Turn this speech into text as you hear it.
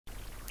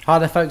Hi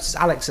there folks, it's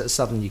Alex at the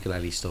Southern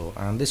Ukulele Store,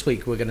 and this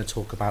week we're going to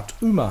talk about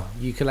UMA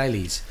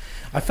ukuleles.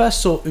 I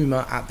first saw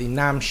UMA at the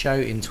NAMM show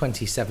in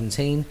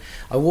 2017.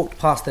 I walked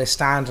past their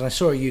stand and I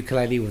saw a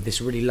ukulele with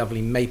this really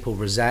lovely maple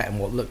rosette and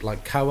what looked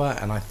like koa,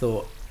 and I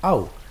thought,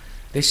 oh,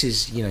 this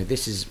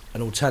is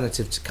an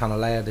alternative to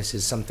Kanalea. This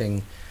is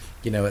something,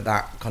 at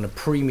that kind of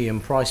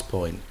premium price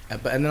point.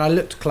 And then I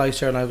looked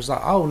closer and I was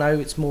like, oh no,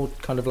 it's more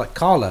kind of like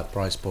Kala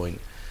price point.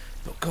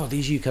 But God,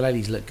 these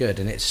ukuleles look good,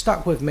 and it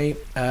stuck with me.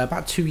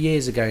 About 2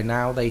 years ago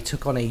now, they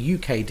took on a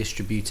UK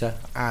distributor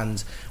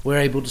and we're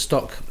able to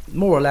stock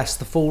more or less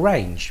the full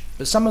range.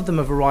 But some of them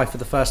have arrived for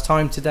the first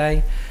time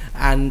today,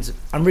 and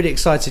I'm really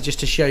excited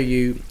just to show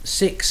you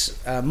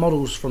 6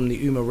 models from the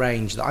UMA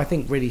range that I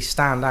think really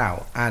stand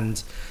out.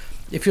 And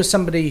if you're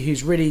somebody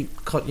who's really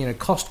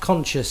cost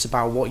conscious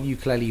about what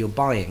ukulele you're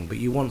buying, but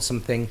you want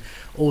something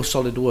all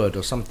solid wood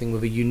or something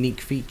with a unique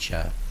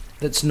feature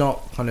that's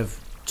not kind of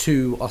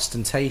too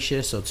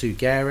ostentatious or too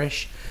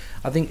garish,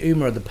 I think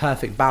UMA are the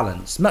perfect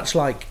balance. Much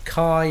like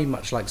Kai,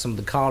 much like some of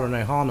the Kala and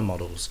Ohana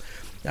models,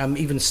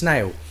 even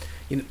Snail.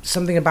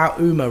 Something about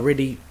UMA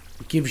really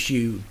gives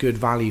you good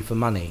value for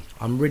money.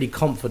 I'm really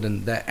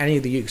confident that any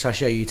of the ukes I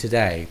show you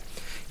today,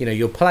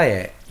 you'll play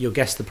it, you'll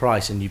guess the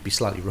price, and you'd be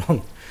slightly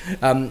wrong.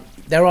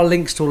 There are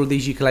links to all of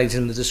these ukuleles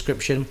in the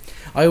description.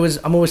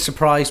 I'm always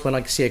surprised when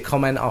I see a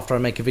comment after I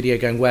make a video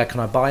going, where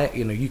can I buy it?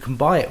 You can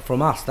buy it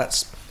from us.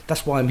 That's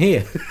why I'm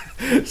here.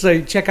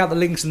 So check out the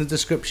links in the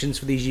descriptions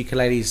for these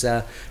ukuleles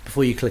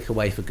before you click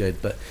away for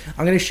good. But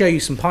I'm going to show you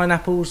some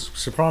pineapples,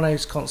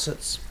 sopranos,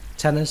 concerts,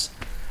 tenors,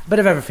 a bit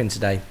of everything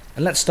today.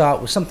 And let's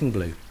start with something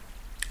blue.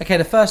 Okay,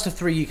 the first of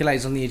 3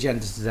 ukuleles on the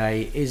agenda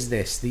today is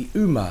this, the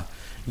UMA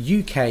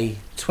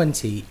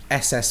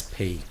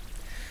UK20-SSP.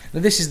 Now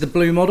this is the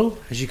blue model.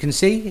 As you can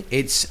see,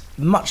 it's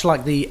much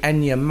like the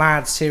Enya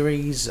Mad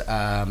series,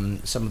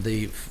 some of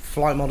the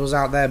flight models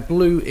out there.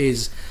 Blue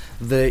is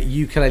the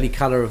ukulele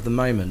colour of the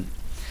moment,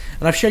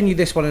 and I've shown you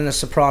this one in a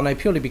soprano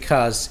purely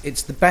because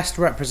it's the best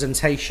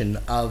representation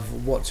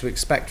of what to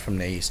expect from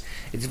these.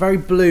 It's very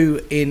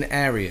blue in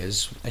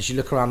areas as you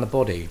look around the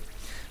body,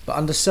 but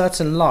under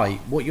certain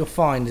light what you'll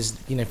find is,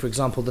 for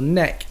example, the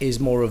neck is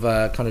more of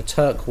a kind of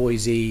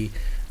turquoisey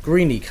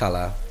greeny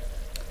colour,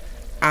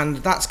 and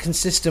that's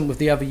consistent with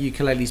the other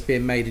ukuleles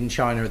being made in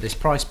China at this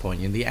price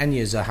point. The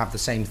Enyas have the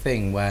same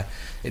thing, where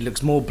it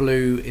looks more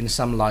blue in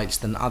some lights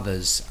than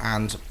others.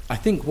 And I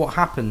think what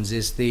happens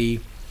is the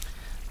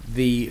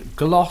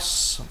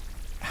gloss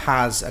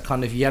has a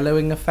kind of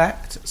yellowing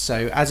effect.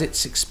 So as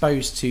it's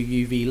exposed to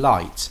UV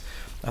light,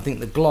 I think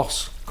the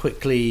gloss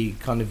quickly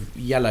kind of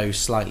yellows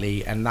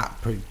slightly, and that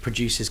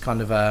produces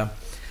kind of a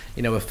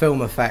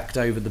film effect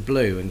over the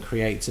blue and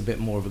creates a bit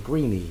more of a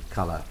greeny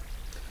colour.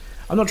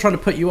 I'm not trying to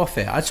put you off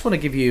it, I just want to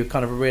give you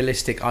kind of a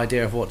realistic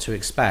idea of what to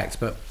expect.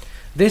 But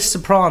this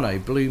soprano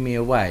blew me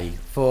away.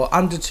 For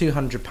under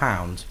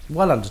 £200,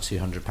 well under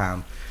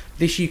 £200,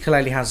 this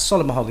ukulele has a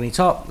solid mahogany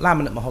top,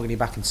 laminate mahogany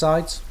back and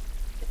sides,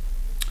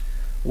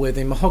 with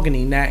a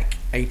mahogany neck,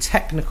 a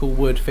technical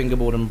wood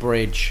fingerboard and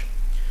bridge,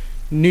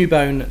 new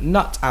bone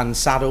nut and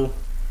saddle,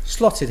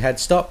 slotted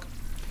headstock,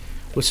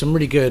 with some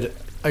really good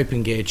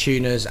open gear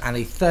tuners and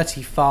a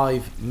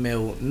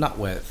 35mm nut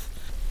width.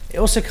 It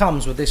also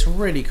comes with this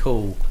really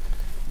cool,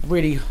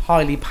 really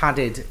highly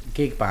padded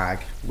gig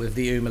bag with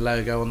the UMA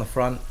logo on the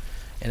front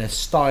in a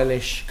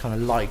stylish kind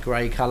of light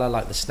grey colour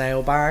like the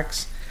snail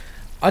bags.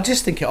 I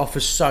just think it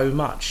offers so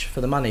much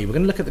for the money. We're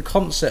going to look at the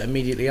concert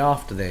immediately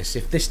after this.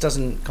 If this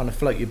doesn't kind of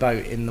float your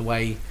boat in the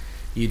way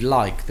you'd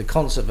like, the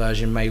concert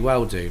version may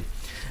well do.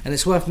 And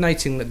it's worth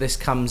noting that this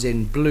comes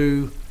in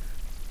blue,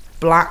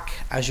 black,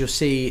 as you'll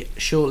see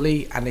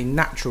shortly, and a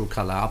natural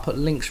colour. I'll put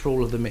links for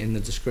all of them in the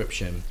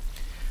description.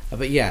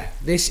 But yeah,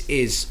 this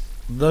is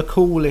the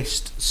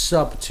coolest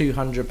sub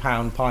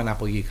 £200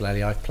 pineapple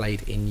ukulele I've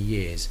played in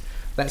years.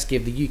 Let's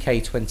give the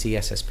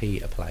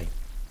UK20-SSP a play.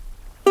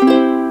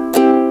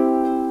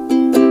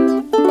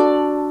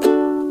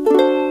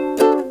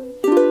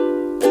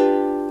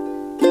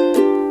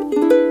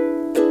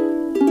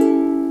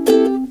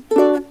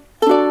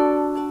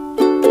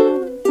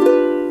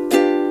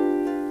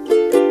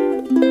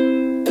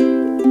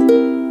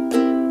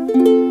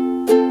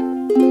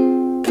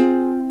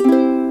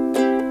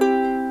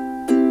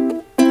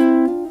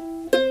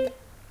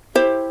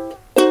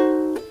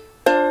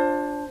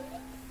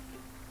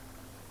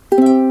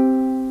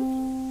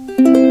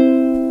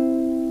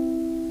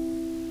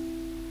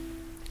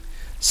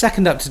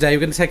 Second up today, we're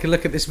going to take a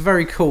look at this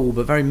very cool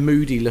but very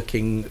moody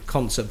looking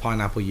concert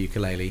pineapple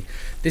ukulele.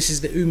 This is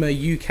the UMA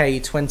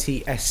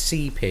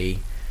UK20-SCP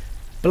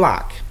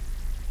Black.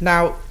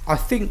 Now, I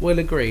think we'll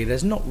agree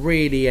there's not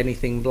really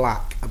anything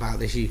black about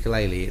this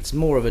ukulele. It's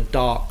more of a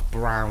dark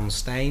brown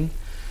stain.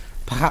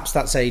 Perhaps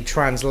that's a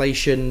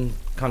translation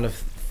kind of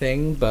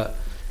thing, but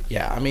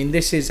yeah, I mean,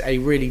 this is a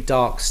really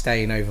dark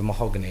stain over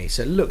mahogany,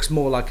 so it looks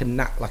more like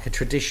a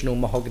traditional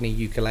mahogany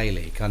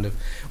ukulele, kind of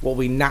what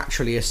we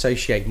naturally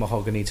associate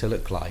mahogany to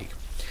look like.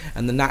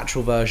 And the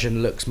natural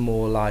version looks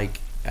more like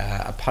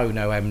a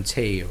Pono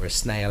MT or a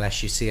Snail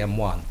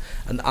SUCM1,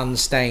 an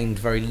unstained,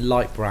 very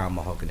light brown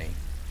mahogany.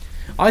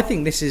 I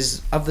think this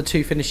is, of the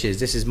two finishes,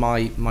 this is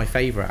my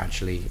favourite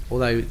actually,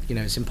 although you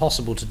know it's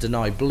impossible to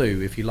deny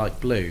blue if you like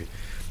blue.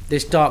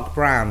 This dark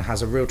brown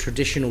has a real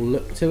traditional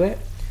look to it,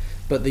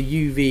 but the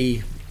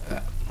UV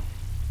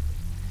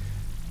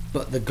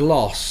but the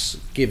gloss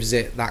gives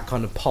it that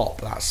kind of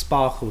pop, that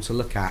sparkle to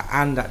look at,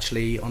 and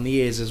actually on the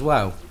ears as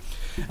well.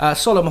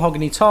 Solid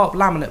mahogany top,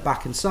 laminate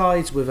back and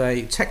sides with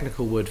a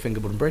technical wood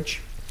fingerboard and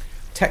bridge.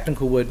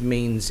 Technical wood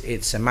means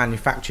it's a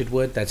manufactured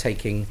wood. They're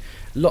taking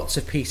lots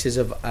of pieces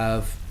of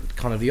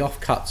kind of the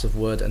offcuts of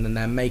wood, and then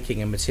they're making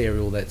a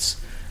material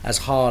that's as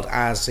hard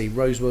as a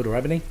rosewood or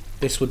ebony.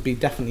 This would be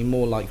definitely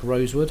more like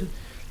rosewood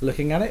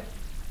looking at it.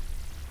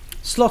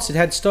 Slotted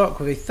headstock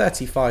with a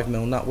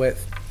 35mm nut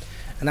width,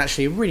 and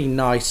actually a really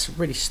nice,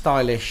 really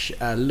stylish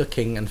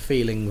looking and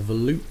feeling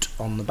volute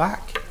on the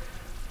back.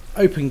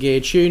 Open gear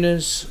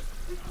tuners,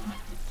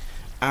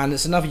 and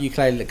it's another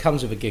ukulele that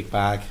comes with a gig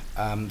bag.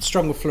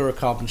 Strung with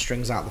fluorocarbon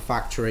strings out the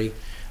factory.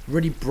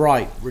 Really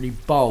bright, really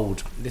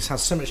bold. This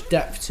has so much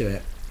depth to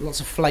it, lots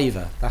of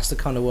flavour. That's the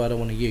kind of word I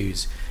want to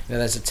use. You know,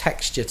 there's a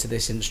texture to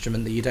this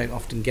instrument that you don't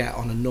often get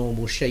on a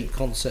normal shape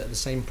concert at the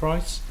same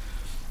price.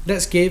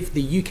 Let's give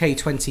the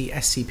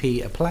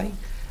UK20-SCP a play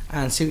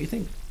and see what you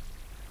think.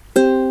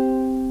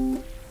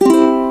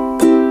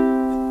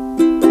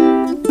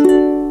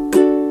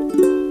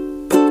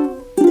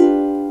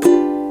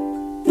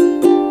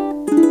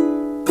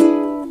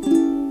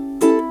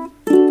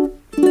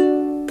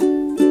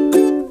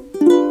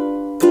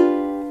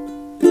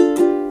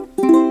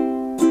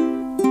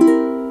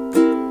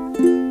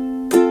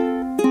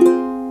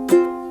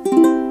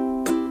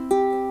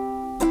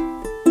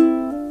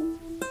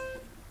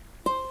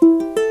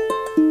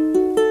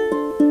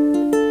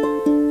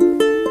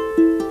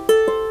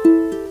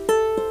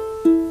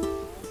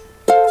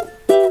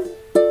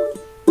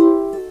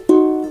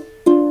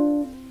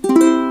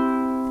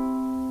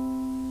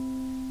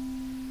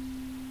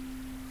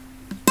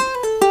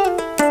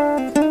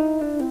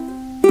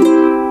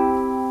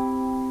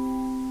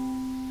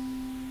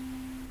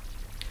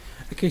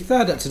 Okay,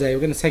 third up today,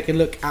 we're going to take a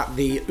look at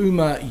the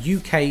UMA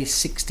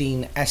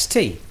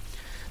UK16ST.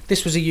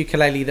 This was a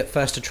ukulele that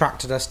first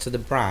attracted us to the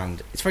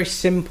brand. It's very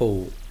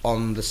simple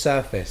on the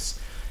surface.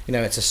 You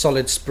know, it's a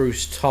solid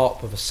spruce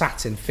top with a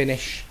satin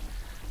finish,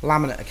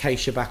 laminate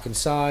acacia back and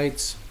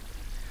sides.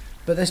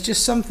 But there's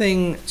just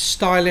something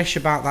stylish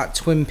about that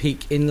twin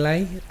peak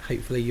inlay.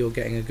 Hopefully you're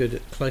getting a good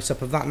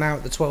close-up of that now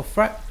at the 12th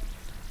fret.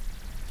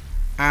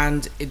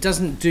 And it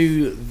doesn't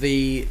do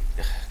the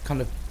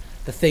kind of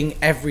the thing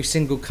every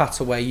single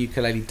cutaway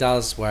ukulele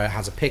does, where it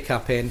has a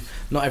pickup in.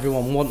 Not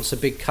everyone wants a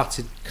big cut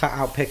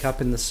out pickup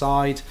in the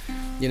side.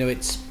 You know,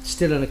 it's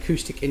still an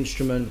acoustic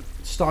instrument,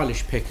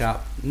 stylish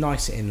pickup,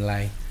 nice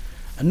inlay,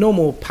 a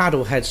normal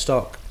paddle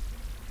headstock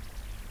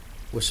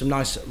with some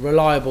nice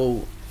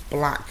reliable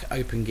black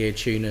open gear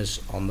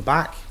tuners on the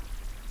back,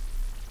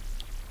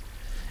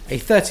 a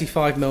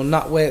 35mm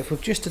nut width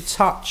with just a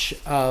touch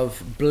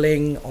of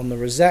bling on the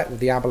rosette with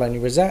the abalone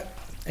rosette.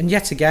 And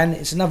yet again,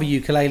 it's another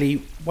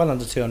ukulele, well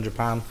under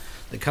 £200,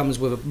 that comes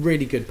with a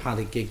really good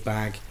padded gig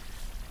bag.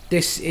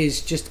 This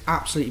is just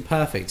absolutely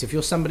perfect. If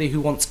you're somebody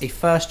who wants a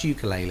first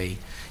ukulele,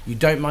 you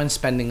don't mind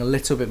spending a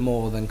little bit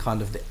more than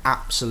kind of the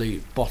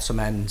absolute bottom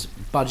end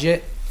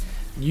budget,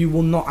 you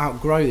will not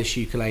outgrow this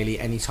ukulele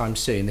anytime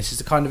soon. This is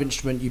the kind of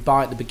instrument you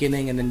buy at the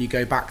beginning and then you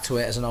go back to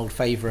it as an old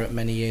favourite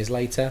many years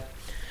later.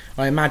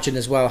 I imagine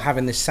as well,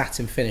 having this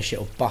satin finish,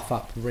 it'll buff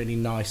up really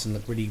nice and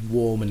look really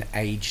warm and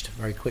aged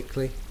very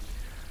quickly.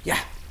 Yeah,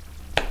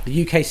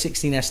 the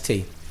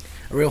UK16ST,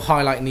 a real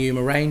highlight in the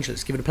UMA range.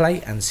 Let's give it a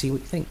play and see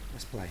what you think.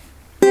 Let's play.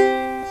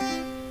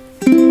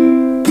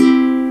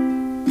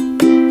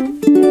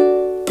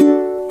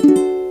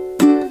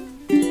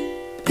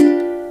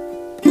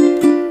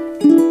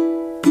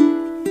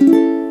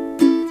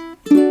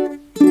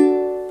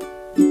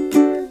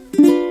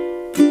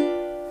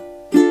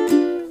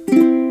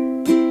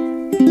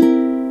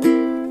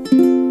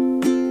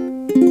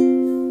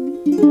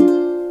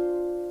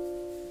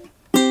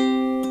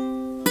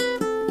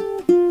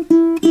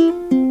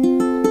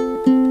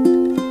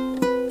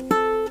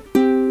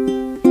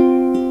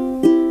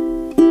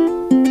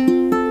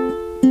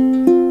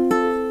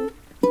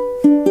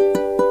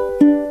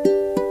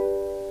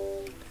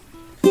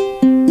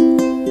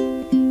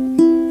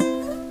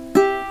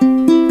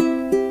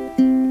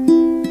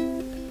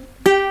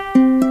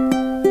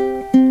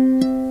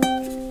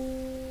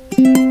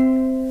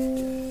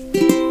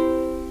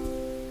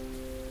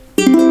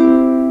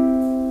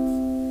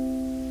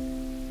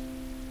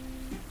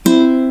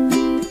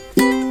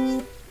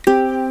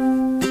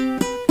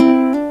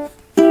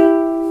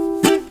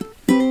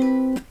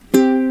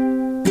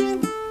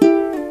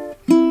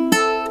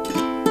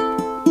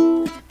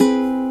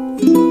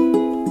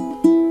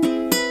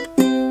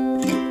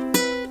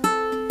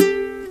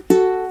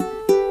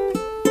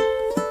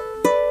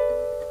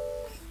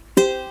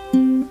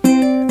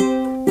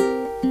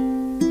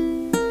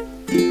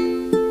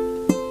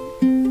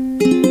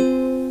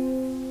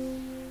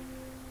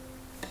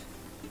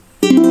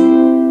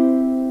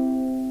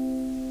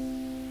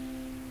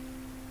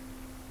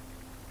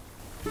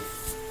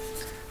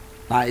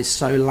 That is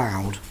so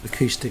loud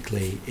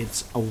acoustically,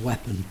 it's a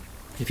weapon.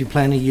 If you're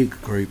playing a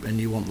uke group and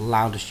you want the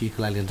loudest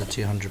ukulele under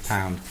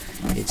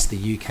 £200, it's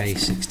the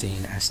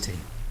UK16ST.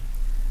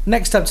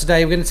 Next up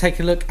today, we're going to take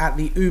a look at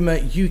the UMA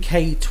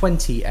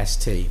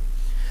UK20-ST.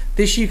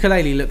 This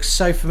ukulele looks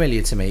so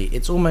familiar to me,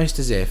 it's almost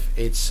as if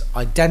it's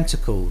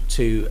identical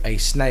to a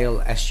Snail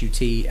SUT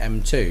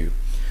M2,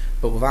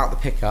 but without the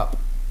pickup,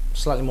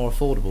 slightly more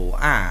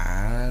affordable,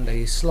 and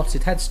a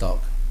slotted headstock.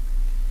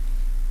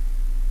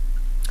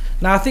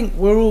 Now I think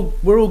we're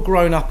all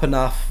grown up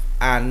enough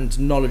and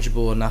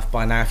knowledgeable enough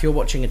by now. If you're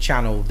watching a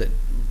channel that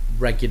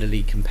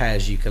regularly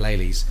compares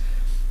ukuleles,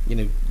 you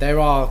know there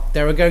are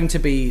going to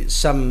be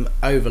some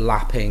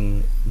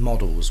overlapping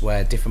models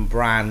where different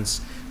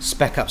brands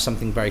spec up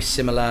something very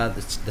similar,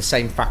 the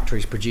same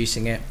factory's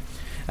producing it,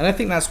 and I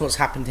think that's what's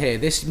happened here.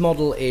 This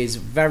model is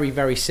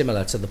very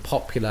similar to the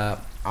popular,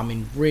 I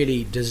mean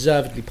really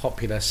deservedly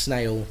popular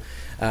Snail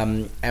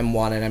M1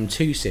 and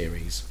M2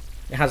 series.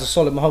 It has a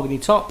solid mahogany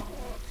top,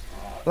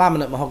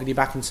 laminate mahogany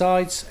back and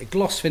sides, a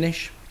gloss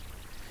finish,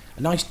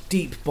 a nice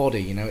deep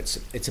body. You know,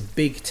 it's a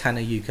big tenor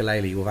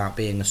ukulele without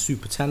being a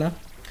super tenor.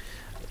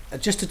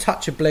 Just a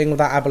touch of bling with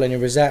that abalone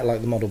rosette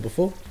like the model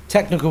before.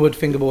 Technical wood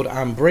fingerboard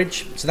and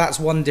bridge, so that's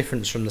one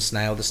difference from the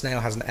Snail. The Snail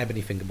has an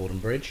ebony fingerboard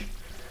and bridge.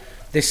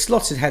 This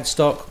slotted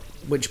headstock,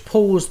 which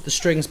pulls the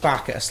strings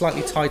back at a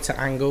slightly tighter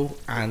angle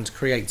and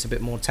creates a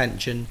bit more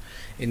tension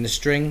in the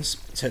strings,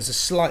 so it's a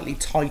slightly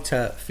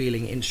tighter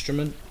feeling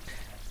instrument.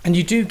 And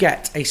you do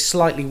get a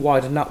slightly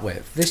wider nut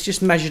width. This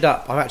just measured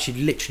up, I've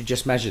actually literally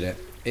just measured it.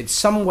 It's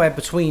somewhere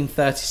between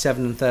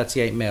 37 and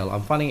 38 mil.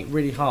 I'm finding it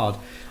really hard.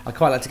 I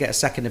quite like to get a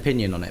second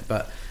opinion on it,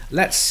 but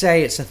let's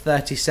say it's a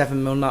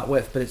 37 mil nut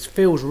width, but it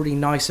feels really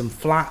nice and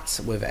flat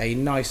with a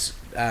nice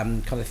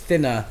kind of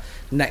thinner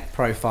neck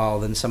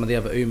profile than some of the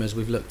other UMAs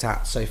we've looked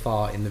at so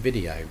far in the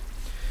video.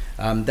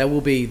 There will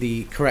be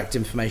the correct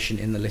information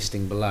in the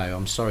listing below.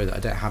 I'm sorry that I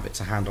don't have it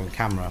to hand on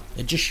camera.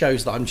 It just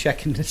shows that I'm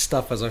checking this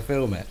stuff as I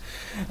film it.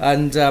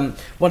 And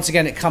once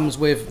again, it comes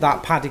with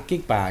that padded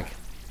gig bag.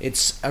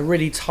 It's a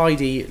really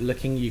tidy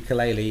looking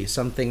ukulele,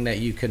 something that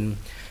you can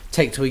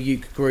take to a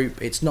uke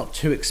group. It's not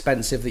too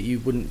expensive that you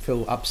wouldn't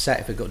feel upset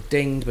if it got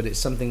dinged, but it's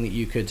something that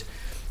you could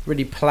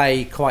really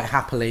play quite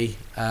happily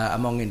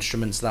among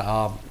instruments that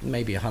are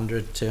maybe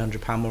 £100,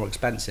 £200 more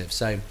expensive.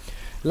 So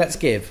let's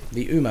give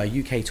the UMA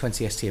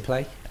UK20-ST a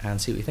play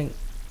and see what you think.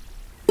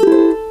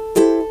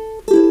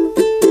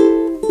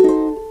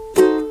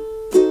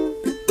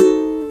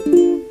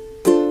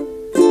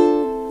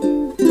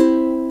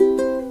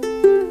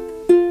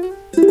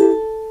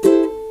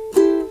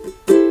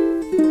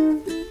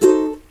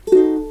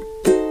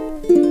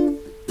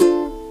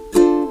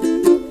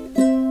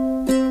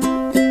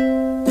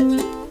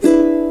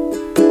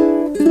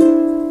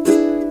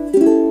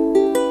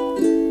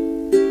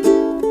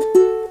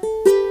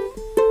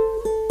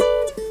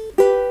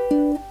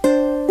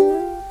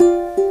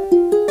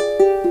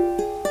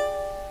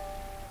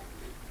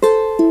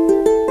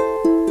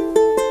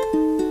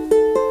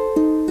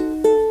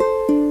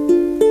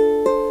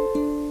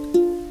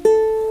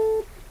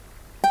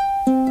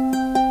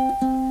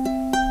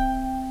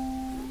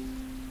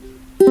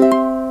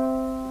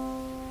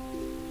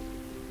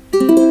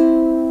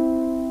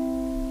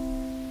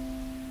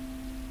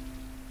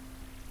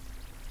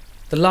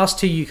 The last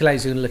two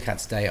ukuleles we're going to look at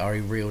today are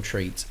a real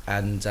treat,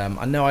 and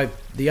I know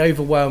the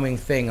overwhelming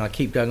thing I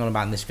keep going on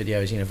about in this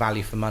video is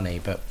value for money,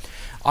 but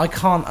I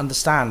can't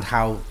understand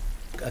how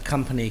a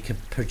company could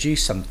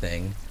produce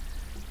something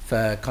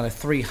for kind of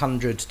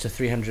 £300 to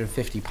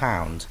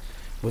 £350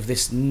 with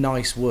this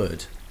nice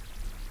wood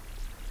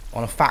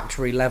on a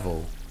factory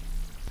level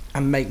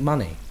and make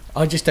money.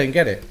 I just don't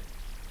get it.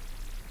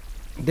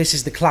 This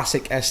is the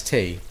classic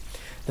ST.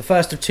 The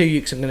first of two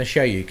ukes I'm going to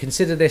show you.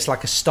 Consider this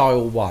like a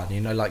style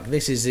one, like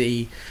this is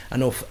a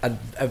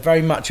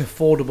very much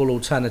affordable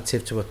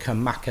alternative to a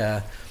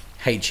Kamaka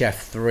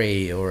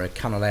HF3 or a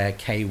Canalea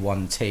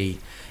K1T.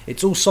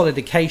 It's all solid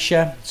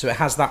acacia, so it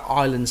has that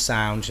island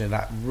sound,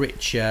 that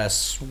richer,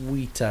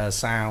 sweeter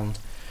sound.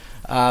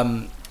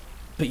 But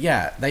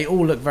yeah, they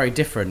all look very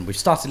different. We've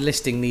started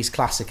listing these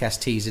classic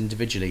STs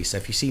individually, so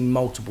if you see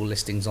multiple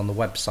listings on the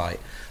website,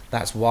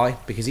 that's why,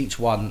 because each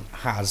one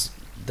has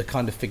the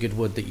kind of figured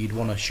wood that you'd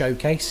want to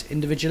showcase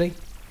individually.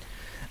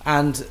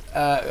 And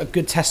a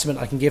good testament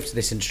I can give to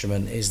this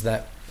instrument is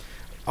that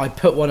I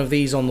put one of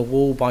these on the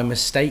wall by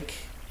mistake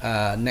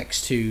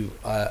next to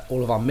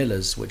all of our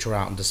Millers which were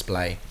out on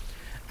display,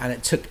 and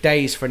it took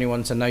days for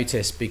anyone to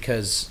notice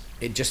because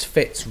it just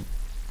fits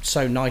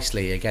so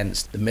nicely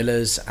against the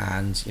Millers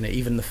and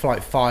even the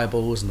Flight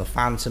Fireballs and the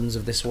Phantoms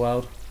of this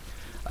world.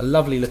 A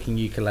lovely looking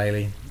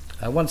ukulele.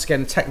 Once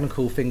again,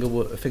 technical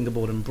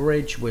fingerboard and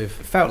bridge with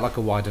felt like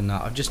a wider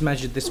nut. I've just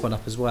measured this one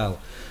up as well,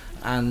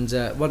 and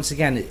once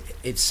again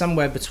it's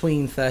somewhere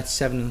between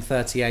 37 and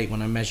 38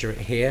 when I measure it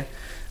here.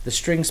 The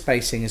string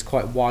spacing is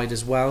quite wide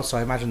as well, so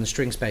I imagine the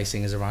string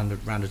spacing is around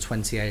a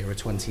 28 or a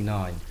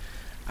 29.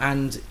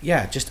 And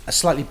yeah, just a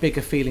slightly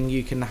bigger feeling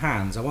uke in the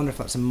hands. I wonder if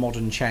that's a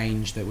modern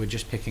change that we're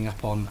just picking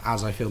up on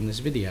as I film this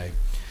video.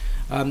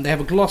 They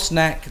have a gloss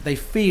neck. They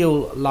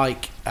feel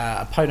like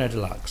a Pono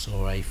Deluxe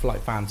or a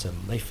Flight Phantom.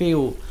 They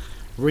feel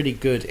really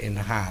good in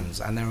the hands,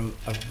 and they're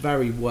a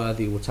very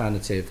worthy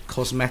alternative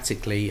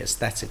cosmetically,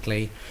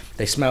 aesthetically.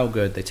 They smell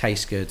good, they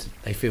taste good,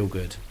 they feel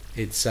good.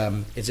 It's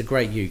a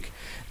great uke.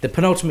 The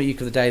penultimate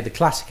uke of the day, the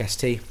classic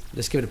ST.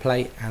 Let's give it a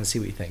play and see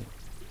what you think.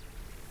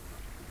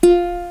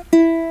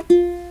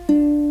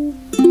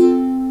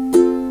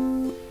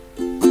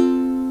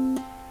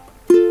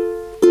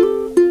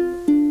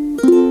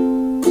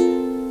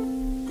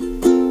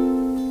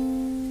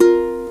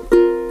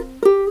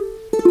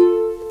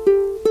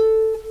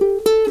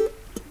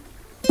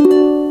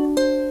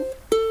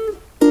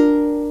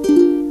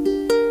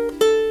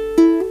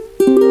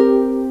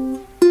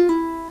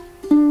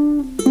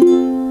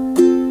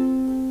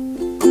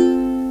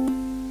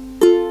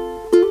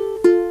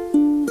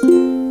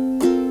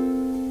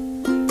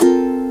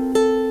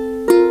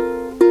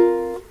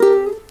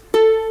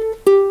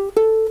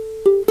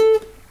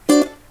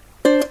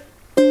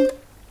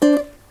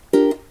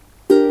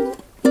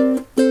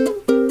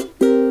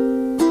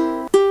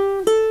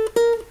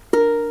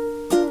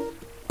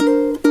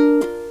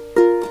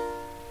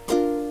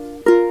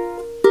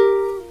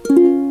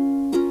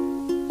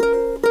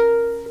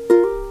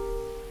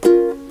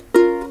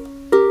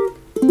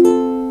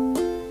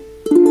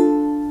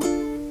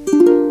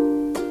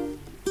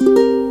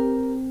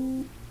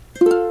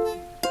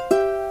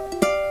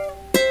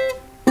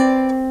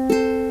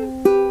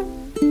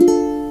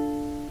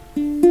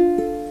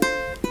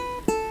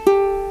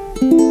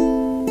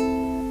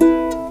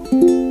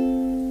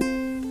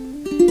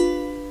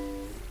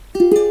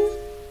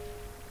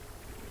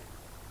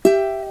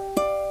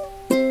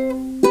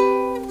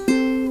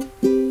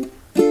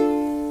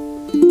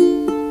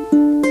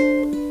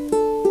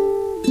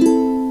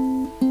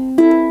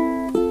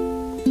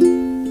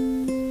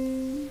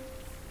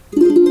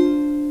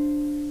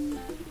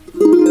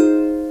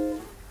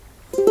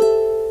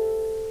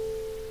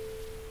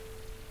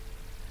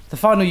 The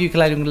final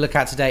ukulele I'm going to look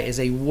at today is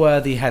a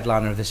worthy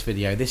headliner of this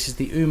video. This is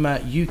the UMA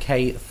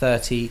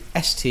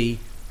UK20-ST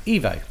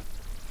Evo.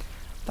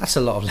 That's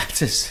a lot of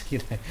letters, you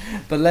know,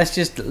 but let's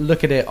just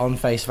look at it on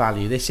face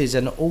value. This is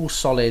an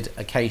all-solid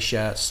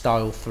Acacia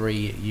Style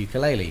 3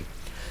 ukulele.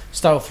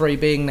 Style 3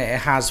 being that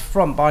it has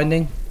front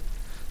binding,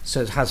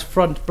 so it has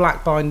front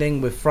black binding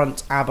with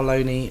front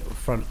abalone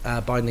front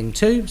binding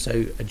too,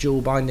 so a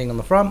dual binding on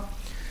the front,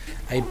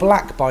 a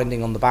black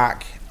binding on the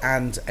back,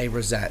 and a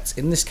rosette.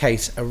 In this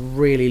case, a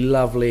really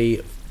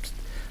lovely,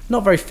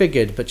 not very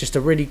figured, but just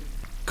a really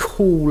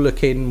cool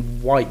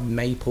looking white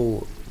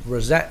maple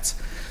rosette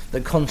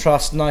that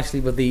contrasts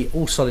nicely with the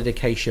all solid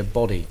acacia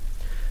body.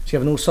 So you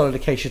have an all solid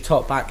acacia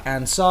top, back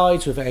and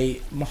sides with a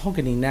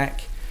mahogany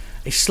neck,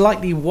 a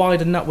slightly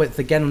wider nut width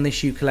again on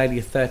this ukulele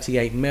of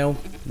 38mm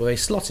with a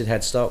slotted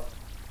headstock,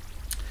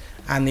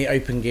 and the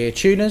open gear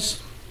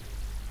tuners.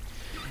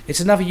 It's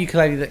another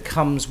ukulele that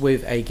comes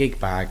with a gig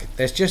bag.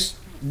 There's just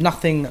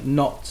nothing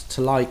not to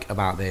like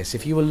about this.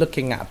 If you were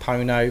looking at a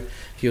Pono,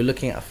 if you were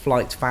looking at a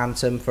Flight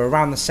Phantom for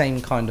around the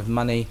same kind of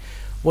money,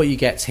 what you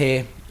get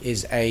here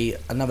is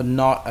another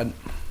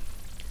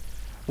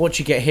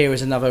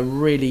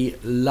really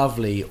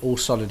lovely all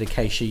solid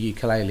acacia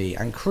ukulele,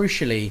 and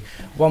crucially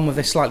one with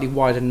a slightly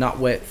wider nut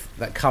width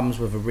that comes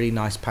with a really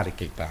nice padded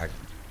gig bag.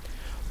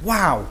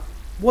 Wow,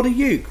 what a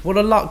uke! What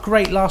a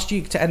great last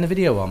uke to end the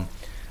video on.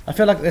 I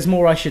feel like there's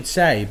more I should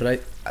say,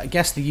 but I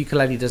guess the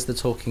ukulele does the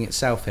talking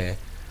itself here.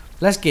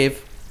 Let's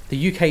give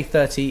the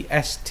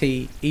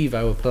UK20-ST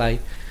Evo a play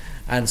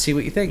and see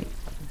what you think.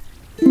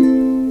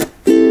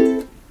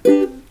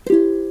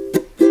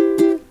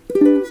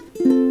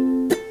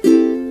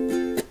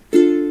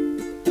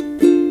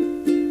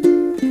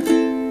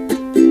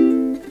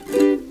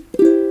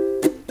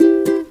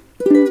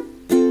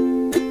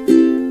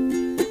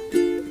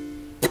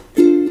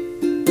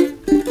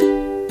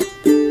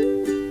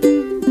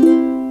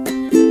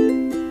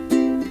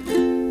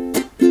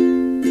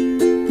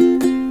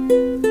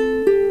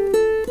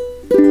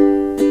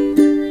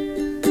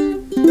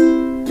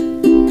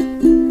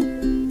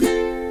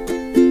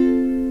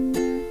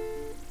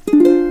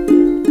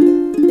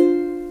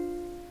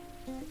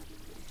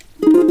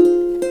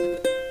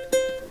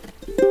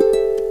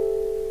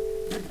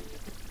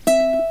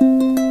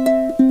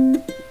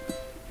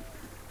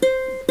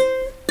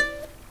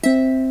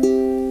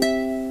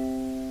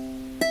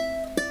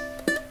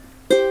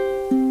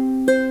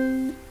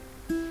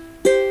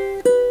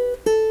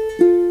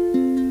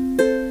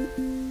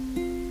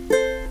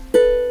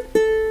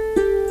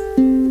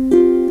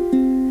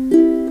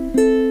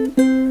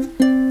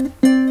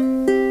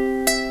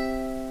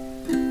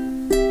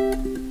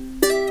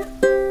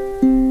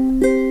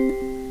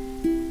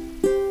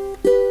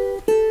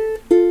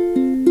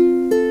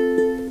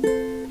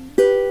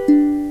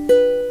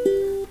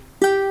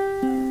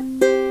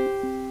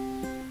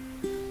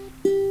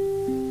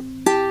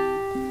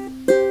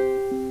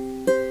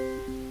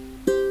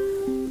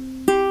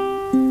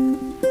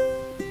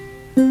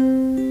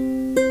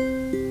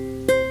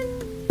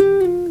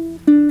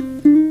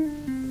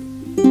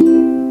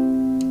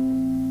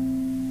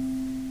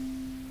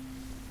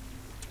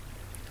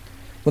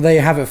 Well, there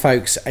you have it,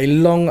 folks. A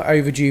long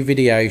overdue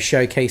video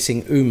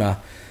showcasing UMA,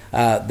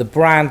 the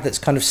brand that's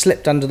kind of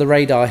slipped under the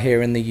radar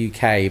here in the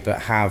UK,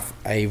 but have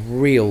a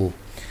real,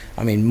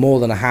 I mean,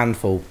 more than a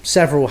handful,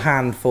 several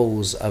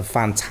handfuls of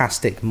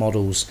fantastic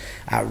models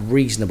at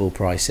reasonable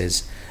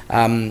prices.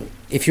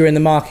 If you're in the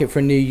market for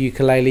a new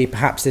ukulele,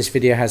 perhaps this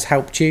video has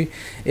helped you.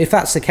 If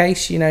that's the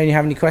case, and you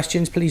have any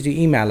questions, please do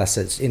email us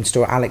at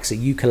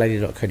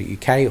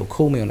instorealex@ukulele.co.uk or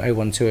call me on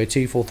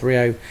 01202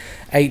 430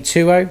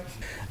 820.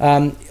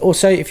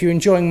 Also, if you're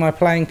enjoying my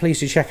playing, please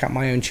do check out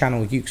my own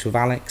channel, Ukes with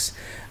Alex.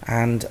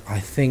 And I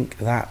think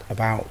that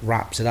about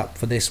wraps it up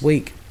for this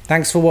week.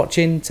 Thanks for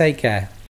watching. Take care.